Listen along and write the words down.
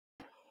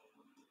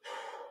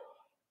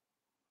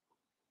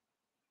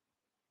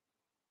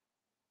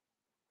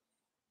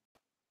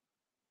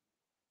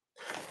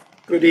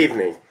Good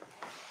evening.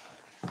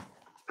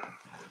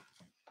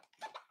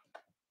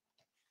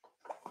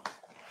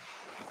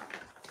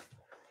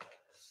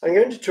 I'm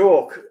going to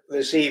talk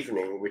this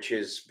evening, which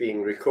is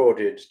being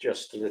recorded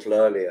just a little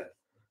earlier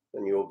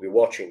than you'll be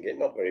watching it,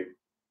 not very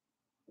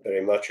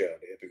much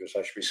earlier, because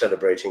I should be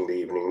celebrating the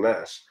evening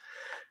mass.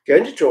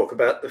 Going to talk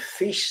about the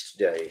feast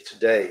day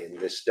today in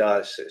this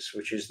diocese,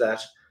 which is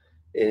that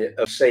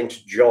of St.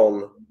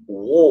 John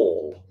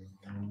Wall,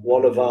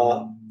 one of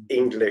our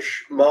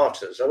English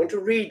martyrs. I want to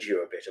read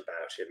you a bit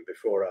about him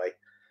before I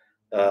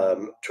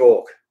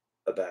talk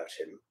about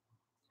him.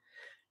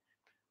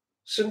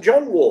 St.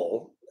 John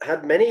Wall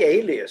had many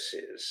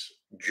aliases: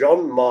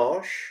 John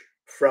Marsh,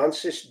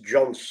 Francis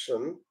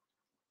Johnson,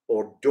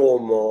 or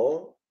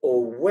Dormour,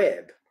 or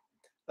Webb.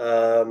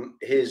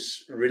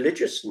 His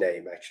religious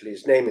name, actually,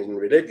 his name in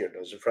religion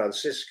as a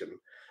Franciscan,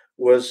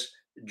 was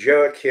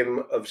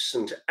Joachim of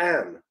St.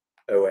 Anne,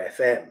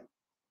 OFM.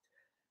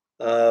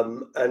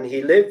 And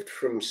he lived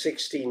from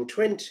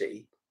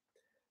 1620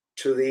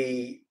 to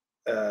the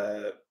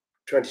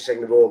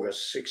 22nd of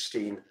August,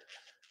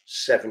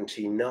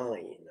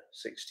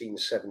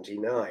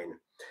 1679,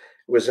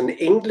 was an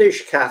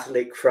English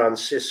Catholic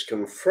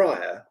Franciscan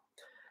friar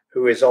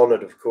who is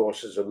honoured, of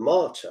course, as a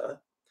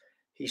martyr.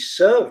 He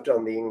served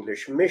on the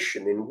English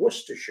mission in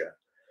Worcestershire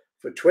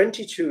for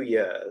 22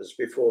 years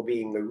before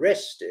being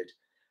arrested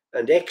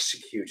and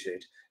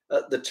executed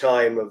at the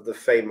time of the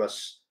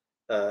famous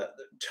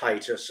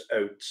Titus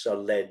Oates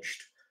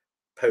alleged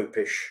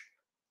popish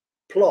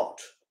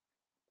plot.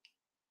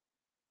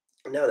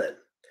 Now then,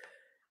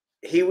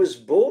 he was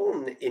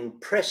born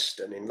in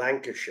Preston in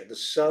Lancashire, the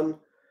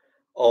son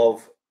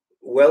of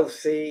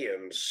wealthy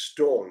and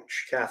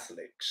staunch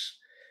Catholics.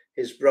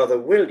 His brother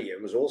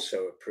William was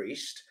also a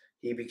priest.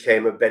 He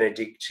became a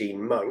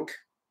Benedictine monk.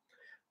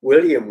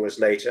 William was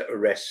later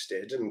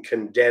arrested and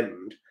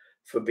condemned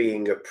for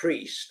being a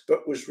priest,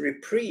 but was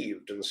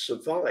reprieved and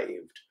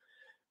survived.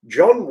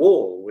 John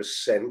Wall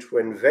was sent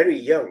when very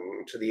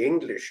young to the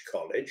English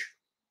college,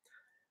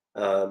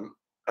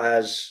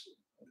 as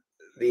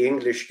the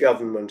English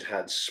government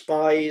had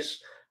spies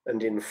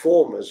and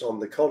informers on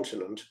the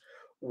continent.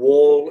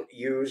 Wall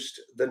used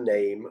the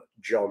name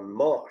John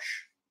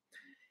Marsh.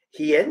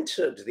 He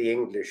entered the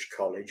English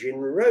college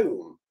in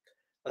Rome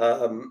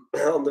on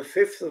the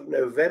 5th of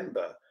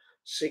November,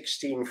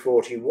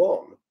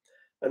 1641,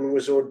 and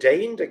was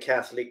ordained a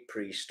Catholic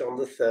priest on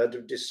the 3rd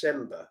of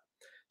December,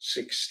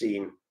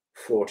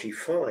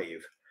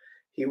 1645.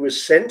 He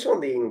was sent on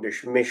the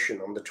English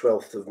mission on the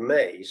 12th of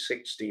May,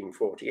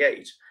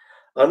 1648,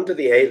 under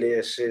the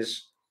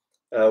aliases,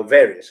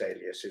 various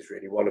aliases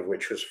really, one of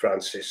which was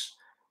Francis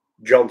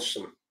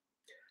Johnson.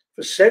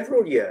 For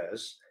several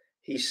years,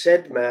 he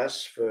said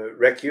Mass for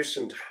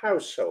recusant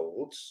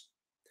households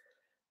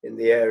in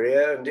the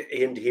area,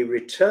 and he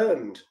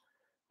returned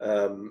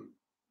to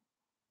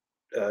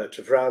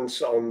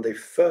France on the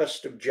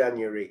 1st of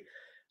January,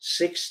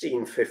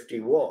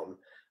 1651,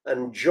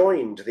 and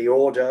joined the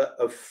Order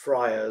of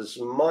Friars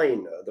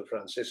Minor, the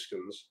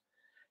Franciscans,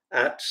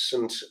 at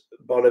St.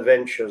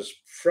 Bonaventure's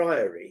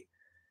Friary,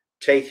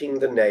 taking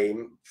the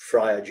name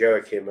Friar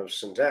Joachim of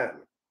St.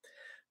 Anne.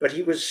 But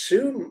he was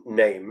soon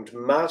named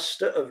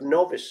Master of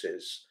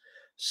Novices,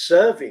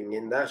 serving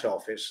in that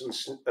office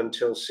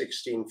until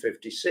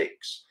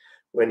 1656,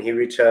 when he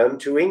returned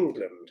to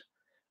England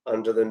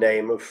under the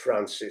name of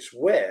Francis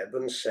Webb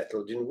and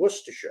settled in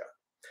Worcestershire.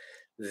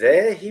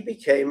 There he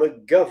became a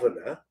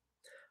governor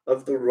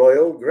of the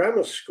Royal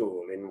Grammar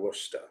School in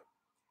Worcester.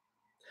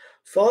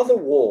 Father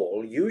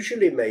Wall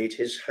usually made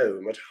his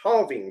home at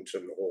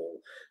Harvington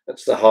Hall,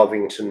 that's the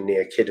Harvington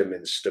near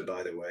Kidderminster,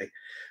 by the way,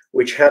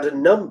 which had a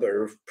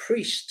number of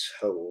priests'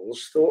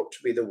 holes thought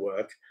to be the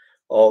work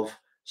of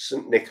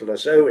St.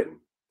 Nicholas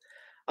Owen.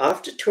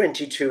 After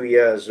 22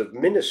 years of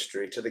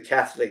ministry to the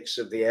Catholics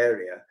of the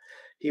area,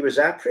 he was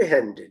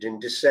apprehended in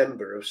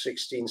December of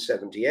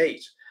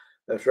 1678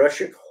 at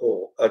Rushock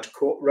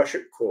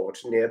Court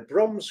near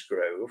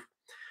Bromsgrove,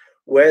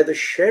 where the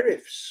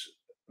sheriff's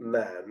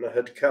man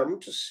had come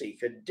to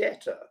seek a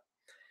debtor.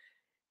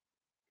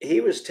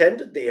 He was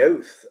tendered the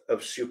oath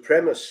of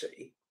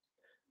supremacy,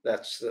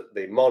 that's that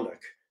the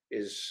monarch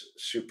is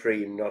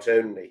supreme not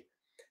only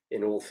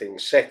in all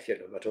things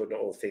secular, but in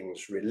all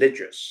things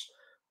religious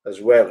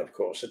as well, of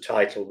course, a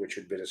title which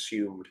had been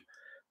assumed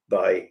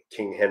by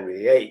King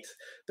Henry VIII,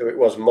 though it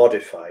was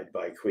modified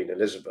by Queen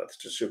Elizabeth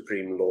to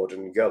Supreme Lord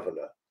and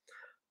Governor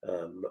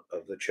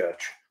of the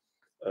Church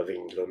of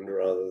England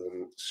rather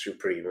than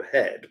Supreme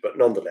Head, but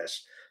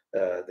nonetheless,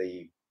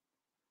 the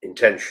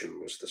intention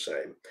was the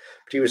same.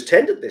 But he was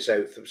tendered this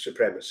oath of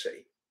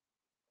supremacy,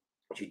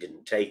 which he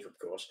didn't take, of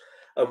course,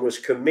 and was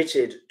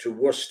committed to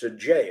Worcester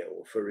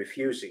jail for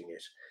refusing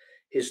it.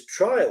 His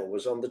trial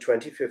was on the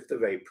 25th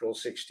of April,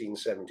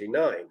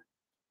 1679.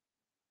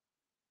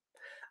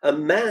 A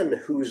man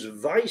whose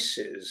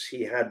vices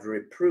he had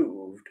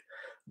reproved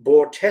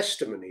bore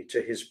testimony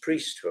to his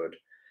priesthood,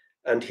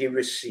 and he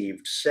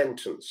received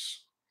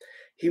sentence.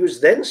 He was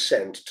then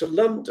sent to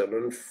London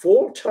and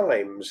 4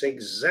 times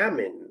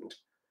examined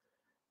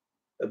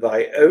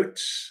by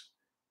Oates,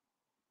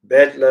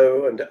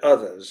 Bedloe, and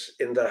others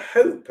in the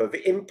hope of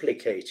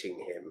implicating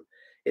him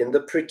in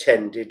the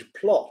pretended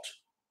plot,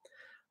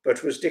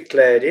 but was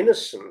declared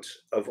innocent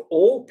of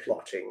all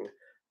plotting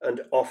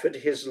and offered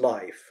his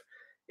life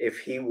if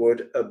he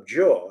would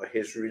abjure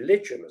his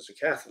religion as a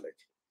Catholic.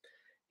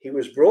 He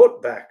was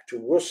brought back to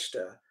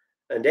Worcester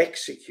and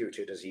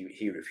executed, as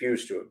he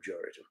refused to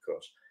abjure it, of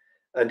course,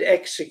 and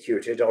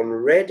executed on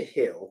Red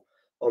Hill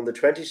on the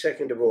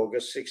 22nd of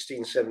August,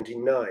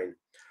 1679.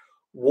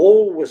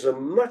 Wall was a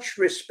much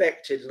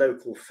respected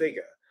local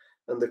figure,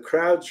 and the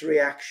crowd's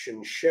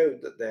reaction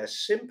showed that their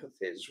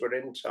sympathies were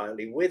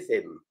entirely with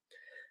him.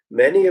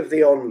 Many of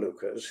the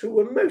onlookers, who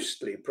were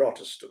mostly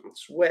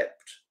Protestants,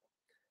 wept,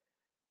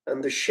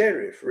 and the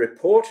sheriff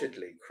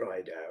reportedly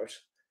cried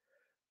out,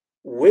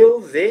 "Will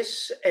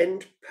this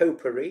end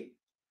popery?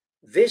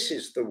 This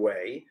is the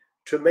way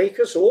to make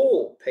us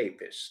all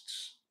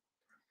papists."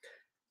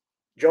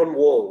 John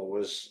Wall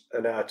was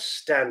an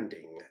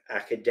outstanding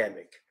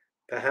academic,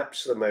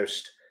 perhaps the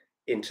most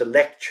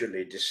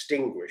intellectually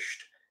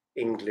distinguished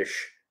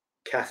English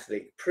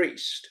Catholic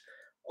priest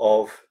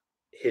of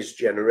his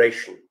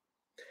generation.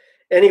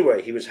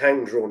 Anyway, he was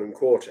hanged, drawn, and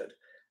quartered,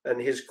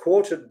 and his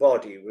quartered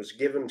body was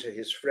given to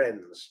his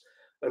friends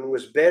and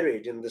was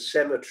buried in the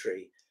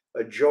cemetery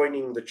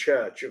adjoining the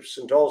church of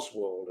St.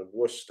 Oswald of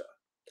Worcester,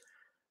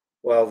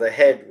 while the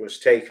head was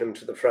taken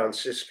to the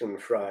Franciscan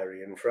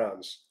friary in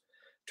France,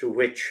 to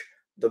which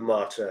the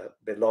martyr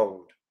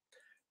belonged.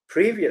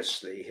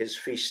 Previously, his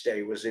feast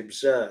day was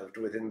observed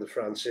within the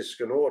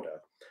Franciscan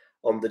order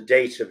on the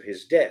date of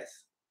his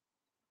death,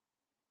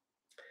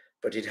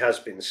 but it has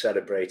been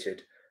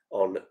celebrated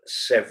on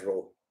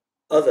several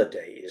other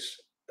days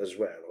as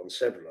well,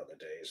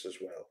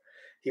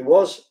 He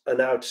was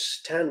an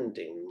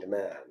outstanding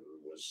man,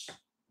 was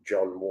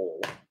John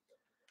Wall,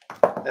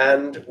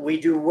 and we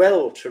do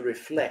well to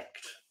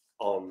reflect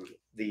on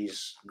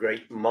these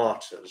great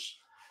martyrs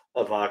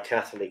of our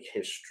Catholic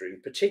history,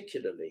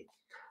 particularly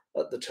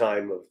at the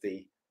time of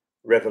the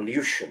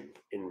revolution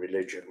in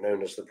religion,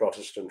 known as the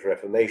Protestant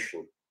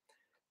Reformation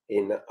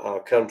in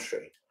our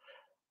country.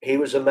 He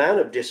was a man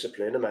of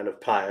discipline, a man of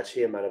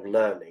piety, a man of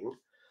learning,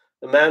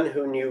 a man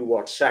who knew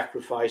what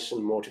sacrifice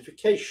and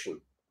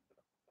mortification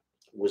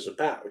was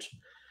about,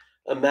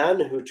 a man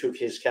who took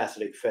his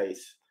Catholic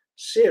faith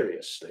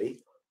seriously,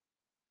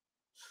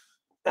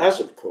 as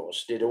of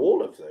course did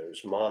all of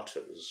those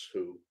martyrs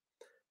who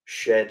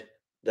shed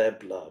their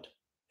blood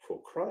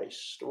for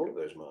Christ. All of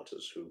those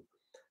martyrs who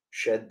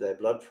shed their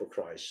blood for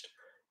Christ,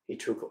 he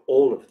took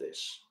all of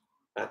this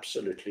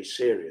absolutely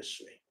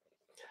seriously.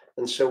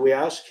 And so we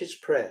ask his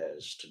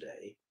prayers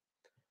today.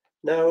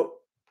 Now,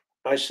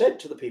 I said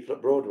to the people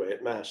at Broadway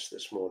at Mass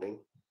this morning,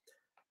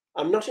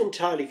 I'm not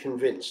entirely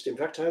convinced, in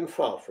fact, I am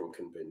far from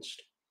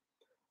convinced,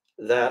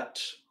 that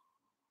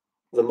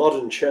the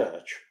modern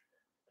church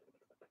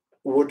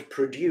would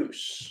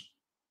produce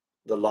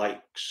the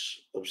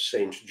likes of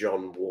St.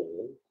 John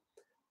Wall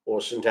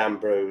or St.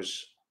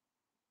 Ambrose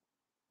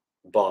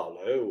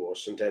Barlow or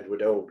St.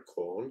 Edward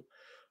Oldcorn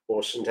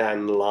or St.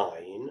 Anne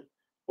Line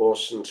or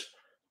St.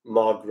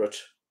 Margaret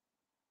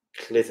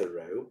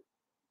Clitheroe,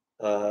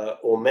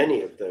 or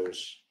many of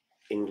those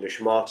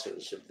English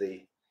martyrs of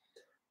the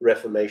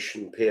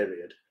Reformation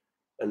period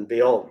and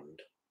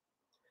beyond.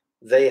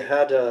 They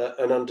had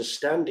an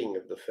understanding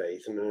of the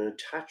faith and an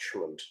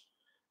attachment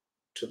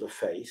to the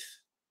faith,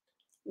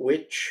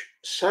 which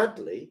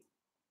sadly,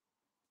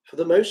 for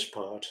the most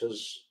part,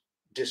 has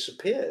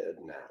disappeared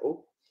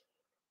now.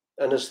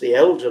 And as the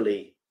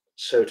elderly,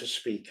 so to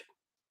speak,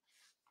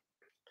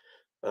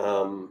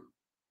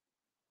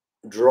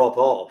 drop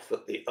off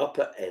at the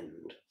upper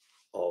end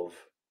of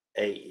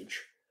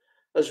age,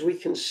 as we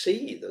can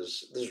see,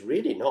 there's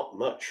really not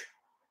much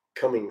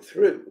coming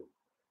through.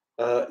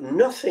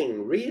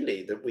 Nothing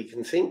really that we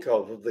can think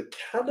of the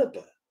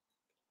caliber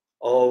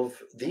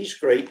of these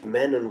great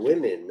men and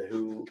women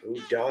who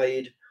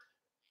died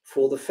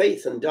for the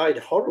faith and died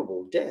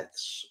horrible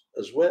deaths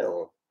as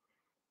well.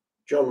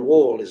 John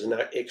Wall is an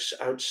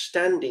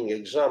outstanding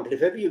example.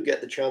 If ever you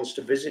get the chance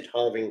to visit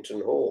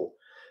Harvington Hall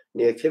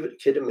near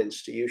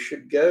Kidderminster, you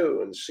should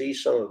go and see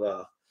some of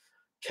our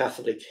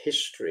Catholic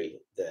history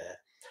there.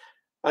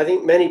 I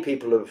think many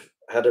people have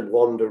had a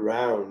wander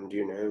around,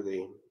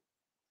 the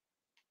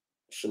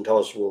St.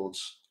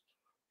 Oswald's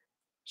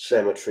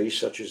Cemetery,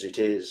 such as it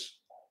is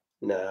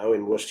now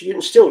in Worcester. You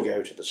can still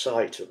go to the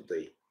site of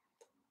the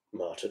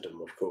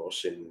martyrdom, of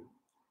course,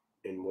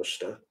 in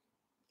Worcester.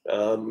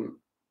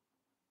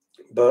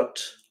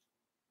 But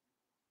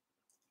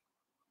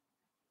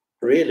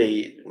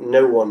really,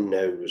 no one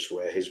knows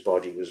where his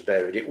body was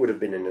buried. It would have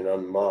been in an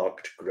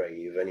unmarked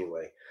grave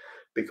anyway,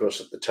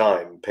 because at the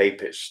time,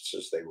 papists,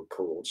 as they were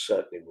called,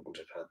 certainly wouldn't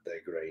have had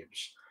their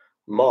graves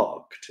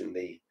marked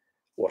in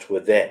what were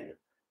then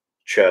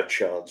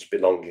churchyards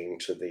belonging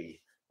to the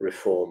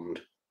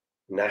Reformed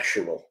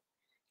national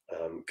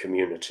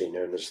community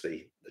known as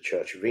the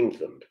Church of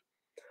England.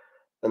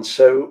 And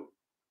so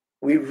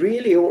we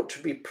really ought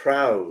to be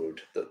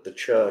proud that the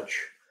church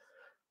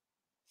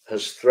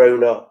has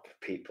thrown up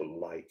people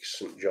like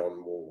St.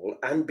 John Wall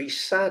and be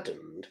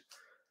saddened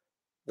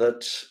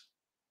that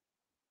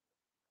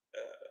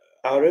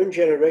our own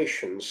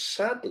generation,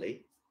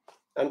 sadly,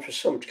 and for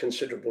some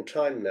considerable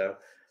time now,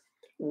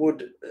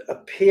 would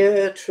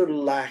appear to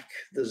lack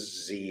the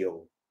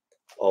zeal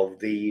of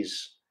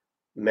these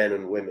men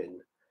and women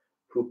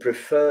who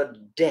preferred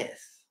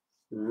death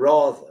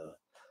rather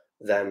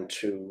than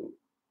to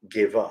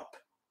give up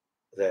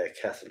their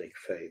Catholic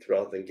faith,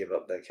 rather than give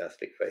up their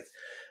Catholic faith.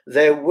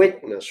 Their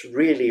witness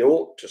really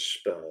ought to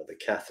spur the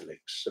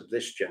Catholics of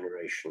this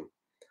generation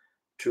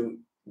to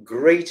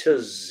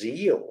greater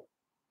zeal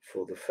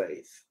for the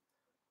faith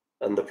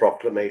and the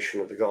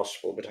proclamation of the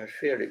gospel, but I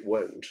fear it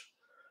won't.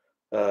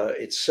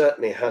 It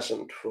certainly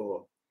hasn't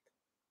for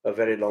a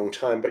very long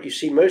time. But you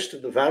see, most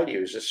of the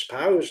values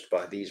espoused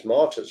by these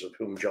martyrs, of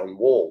whom John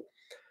Wall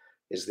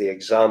is the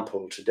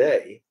example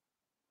today,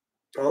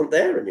 aren't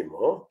there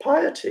anymore.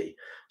 Piety,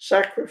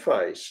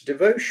 sacrifice,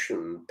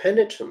 devotion,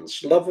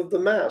 penitence, love of the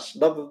Mass,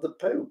 love of the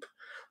Pope,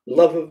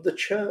 love of the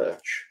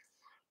Church,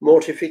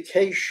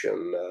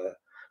 mortification,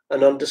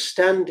 an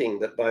understanding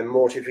that by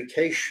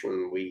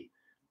mortification we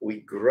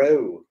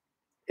grow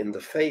in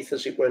the faith,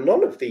 as it were.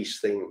 None of these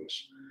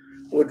things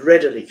would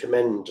readily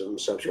commend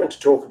themselves. You went to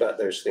talk about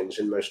those things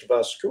in most of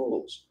our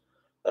schools,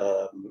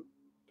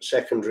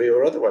 secondary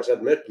or otherwise. I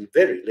had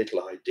very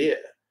little idea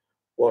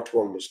what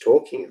one was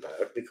talking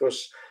about,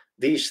 because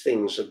these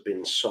things have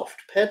been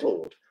soft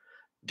pedaled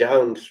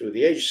down through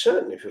the age,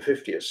 certainly for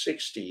 50 or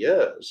 60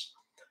 years,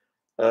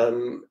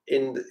 in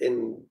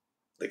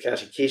the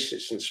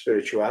catechesis and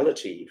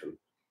spirituality even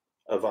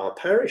of our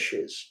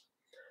parishes.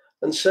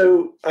 And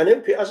so I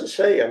know, as I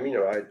say,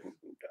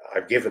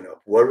 I've given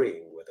up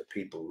worrying whether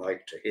people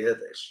like to hear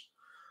this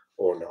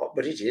or not,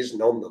 but it is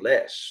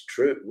nonetheless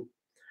true.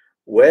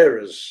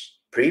 Whereas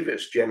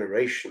previous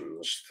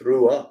generations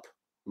threw up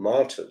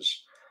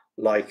martyrs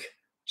like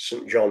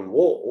St. John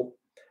Wall,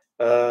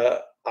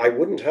 I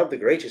wouldn't have the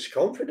greatest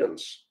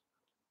confidence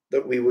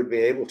that we would be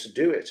able to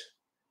do it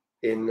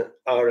in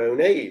our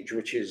own age,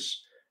 which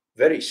is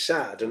very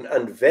sad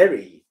and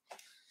very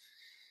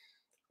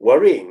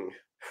worrying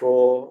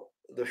for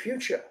the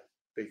future.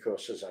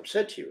 Because, as I've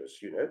said to you,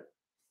 as you know,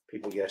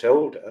 people get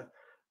older.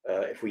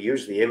 If we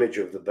use the image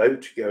of the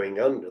boat going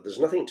under, there's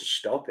nothing to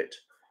stop it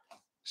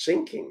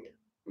sinking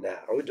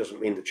now. It doesn't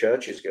mean the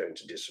church is going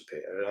to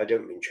disappear. I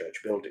don't mean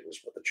church buildings,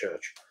 but the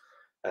church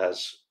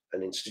as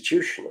an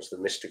institution, as the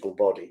mystical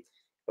body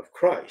of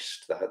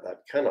Christ.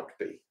 That cannot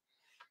be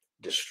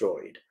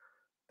destroyed.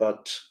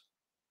 But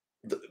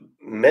the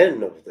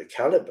men of the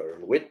caliber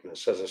and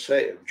witness, as I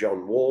say, of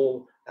John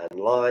Wall, Anne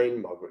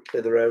Lyne, Margaret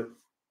Clitheroe,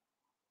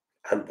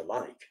 and the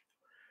like,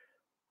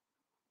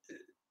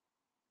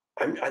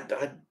 I'm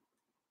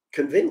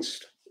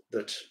convinced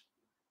that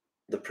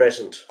the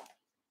present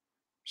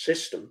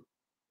system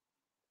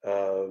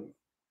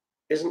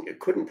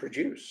couldn't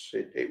produce.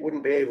 It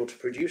wouldn't be able to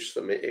produce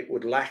them. It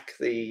would lack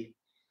the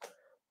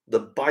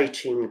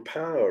biting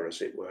power,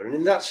 as it were. And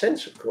in that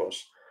sense, of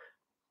course,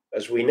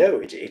 as we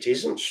know, it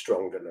isn't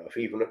strong enough,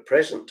 even at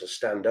present, to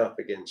stand up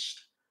against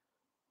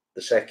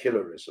the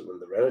secularism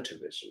and the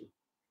relativism.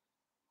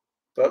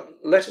 But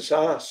let us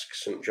ask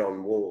St.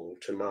 John Wall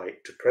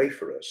tonight to pray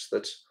for us,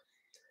 that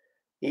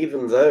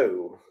even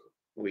though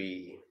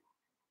we,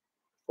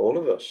 all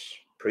of us,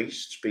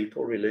 priests,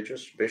 people,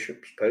 religious,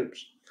 bishops,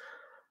 popes,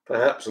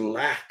 perhaps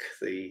lack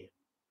the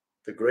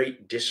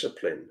great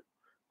discipline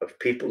of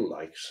people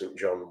like St.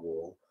 John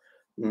Wall,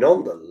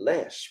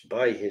 nonetheless,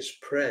 by his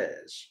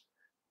prayers,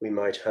 we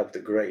might have the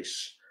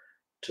grace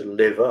to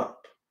live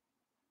up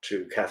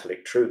to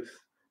Catholic truth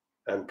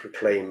and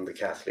proclaim the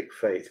Catholic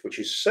faith, which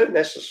is so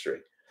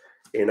necessary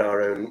in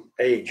our own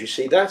age. You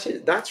see,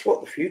 that's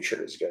what the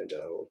future is going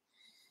to hold.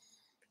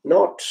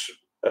 Not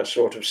a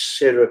sort of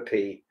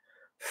syrupy,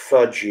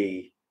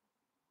 fudgy,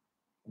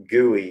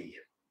 gooey,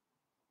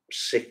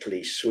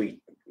 sickly,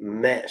 sweet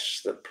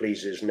mess that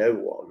pleases no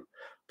one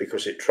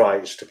because it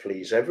tries to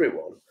please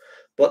everyone,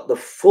 but the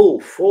full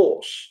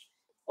force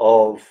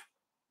of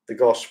the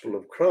gospel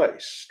of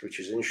Christ, which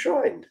is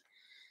enshrined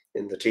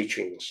in the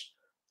teachings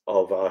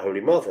of our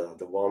Holy Mother,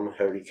 the one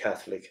Holy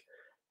Catholic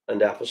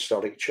and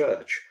Apostolic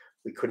Church.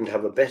 We couldn't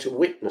have a better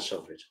witness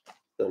of it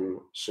than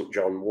St.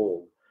 John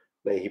Wall.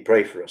 May he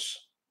pray for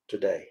us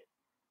today.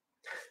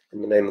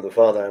 In the name of the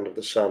Father, and of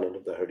the Son, and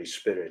of the Holy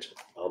Spirit.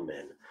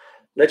 Amen.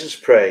 Let us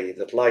pray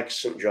that, like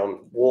St.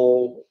 John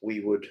Wall,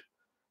 we would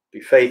be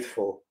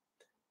faithful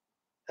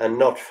and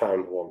not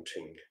found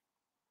wanting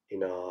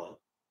in our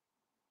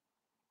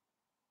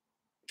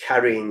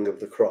carrying of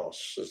the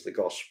cross, as the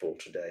gospel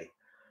today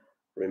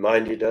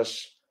reminded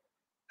us,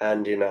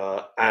 and in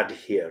our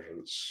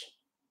adherence,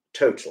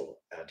 total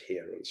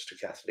adherence to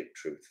Catholic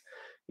truth.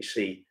 You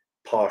see,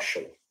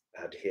 partial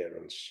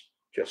adherence,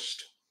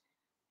 just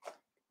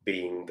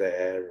being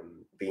there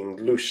and being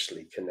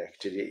loosely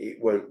connected, it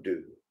won't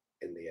do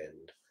in the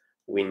end.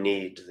 We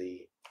need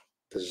the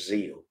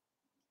zeal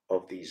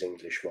of these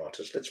English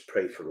martyrs. Let's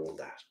pray for all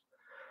that.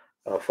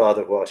 Our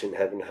Father who art in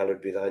heaven,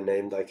 hallowed be thy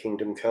name. Thy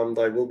kingdom come,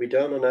 thy will be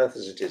done on earth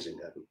as it is in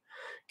heaven.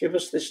 Give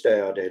us this day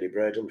our daily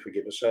bread, and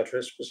forgive us our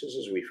trespasses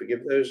as we forgive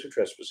those who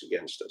trespass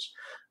against us.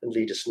 And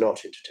lead us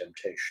not into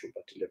temptation,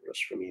 but deliver us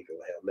from evil.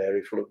 Hail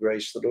Mary, full of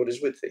grace, the Lord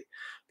is with thee.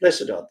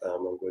 Blessed art thou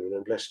among women,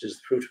 and blessed is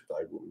the fruit of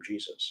thy womb,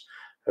 Jesus.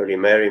 Holy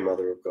Mary,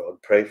 Mother of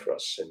God, pray for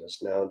us sinners,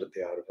 now and at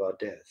the hour of our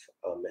death.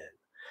 Amen.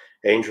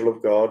 Angel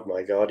of God,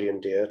 my guardian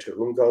dear, to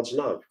whom God's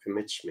love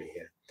commits me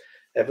here,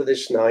 ever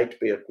this night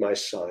be at my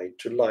side,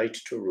 to light,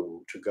 to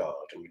rule, to guard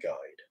and guide.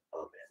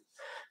 Amen.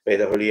 May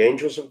the holy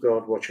angels of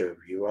God watch over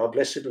you, our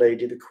Blessed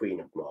Lady, the Queen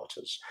of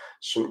Martyrs,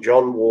 St.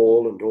 John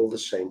Wall, and all the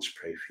saints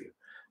pray for you.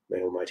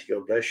 May Almighty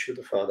God bless you,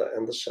 the Father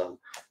and the Son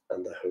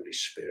and the Holy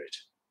Spirit.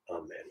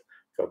 Amen.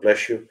 God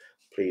bless you.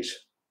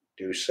 Please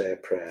do say a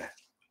prayer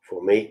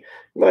for me.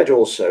 You might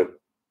also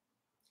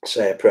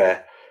say a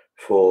prayer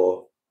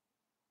for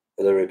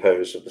the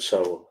repose of the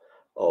soul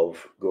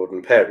of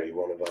Gordon Perry,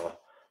 one of our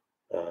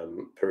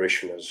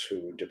parishioners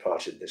who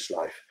departed this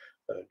life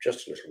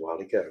just a little while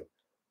ago,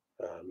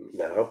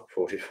 now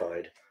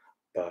fortified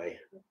by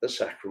the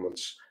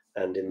sacraments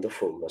and in the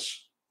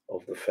fullness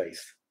of the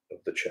faith of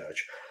the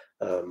Church.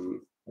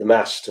 The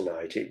Mass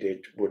tonight,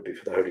 it would be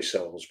for the Holy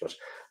Souls, but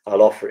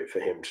I'll offer it for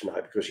him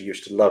tonight because he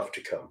used to love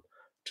to come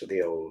to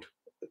the old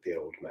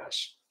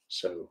Mass.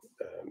 So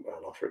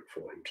I'll offer it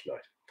for him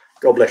tonight.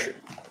 God bless you.